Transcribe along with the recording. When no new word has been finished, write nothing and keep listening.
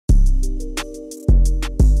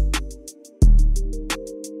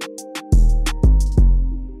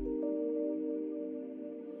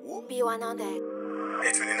YG1 on that.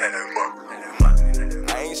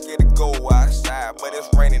 I ain't scared to go outside, but it's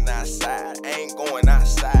raining outside. I ain't going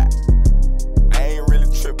outside. I ain't really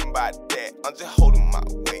tripping about that. I'm just holding my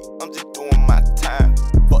weight. I'm just doing my time.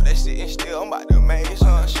 Fuck that shit and still I'm about to make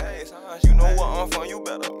some shades. You know what I'm from, you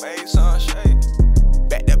better make some shades.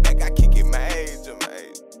 Back to back, I kick it major.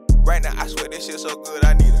 Right now, I swear this shit so good,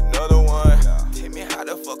 I need another one. Tell me how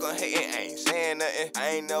the fuck I'm hating, I ain't saying nothing. I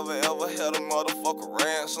ain't never ever held a motherfucker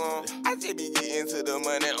ransom. I just be getting to the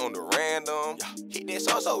money on the random. Hit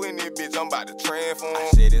that so in this bitch, I'm about to transform. I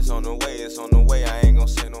said it's on the way, I ain't gon'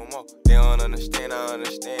 say no more. They don't understand, I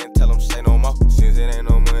understand, tell them say no more. Since it ain't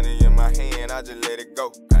no money in my hand, I just let it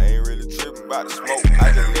go. I ain't really tripping about the smoke,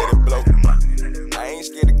 I just let it blow. I ain't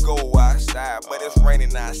scared to go outside, but it's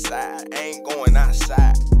raining outside. I ain't going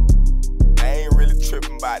outside. I ain't really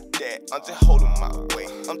tripping about that. I'm just holding my weight.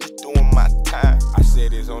 I'm just doing my time. I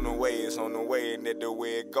said it's on the way, and that's the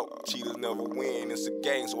way it go. Cheaters never win, it's a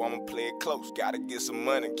game, so I'ma play it close. Gotta get some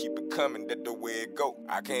money, keep it coming, that's the way it go.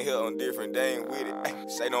 I can't hit on different, they ain't with it. Ay,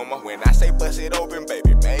 say no more. When I say bust it open,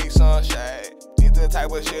 baby, make some shade. This the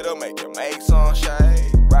type of shit'll make you make some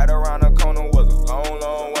shade. Right around the corner was a long,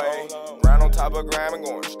 long way. Round on top of grind and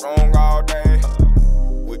going strong all day.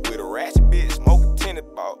 With a ratchet bitch, smoking tennis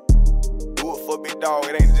ball. Do it for big dog,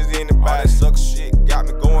 it ain't just anybody. All that sucker shit got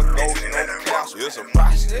me going ghost on the couch. It's a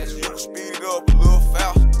process, you can speed it up a little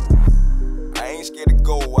faster. I ain't scared to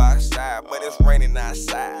go outside, but it's raining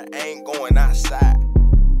outside. I ain't going outside.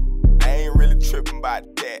 I ain't really tripping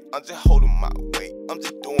about that. I'm just holding my weight, I'm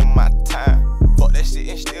just doing my time. Fuck that shit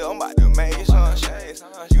and still I'm about to make some shades.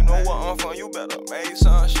 You know what I'm from, you better make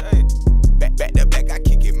some shades. Back to back, I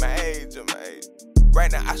kick it major. Right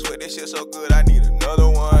now, I swear this shit so good, I need another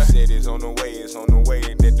one. I said it's on the way,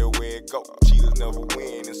 and that's the way it go. Cheaters never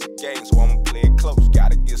win, it's a game, so I'ma play it close.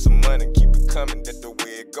 Gotta get some money, keep it coming, that's the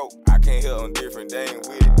way it go. I can't hit on different, they ain't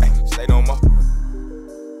with it. Ay, say no more.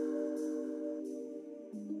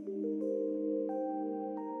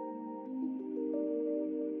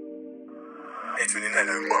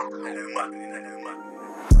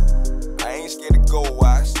 I ain't scared to go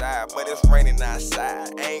outside, but it's raining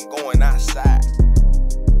outside. I ain't going outside.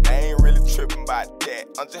 I ain't really tripping about that.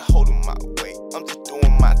 I'm just holding my weight. I'm just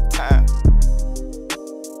doing my time.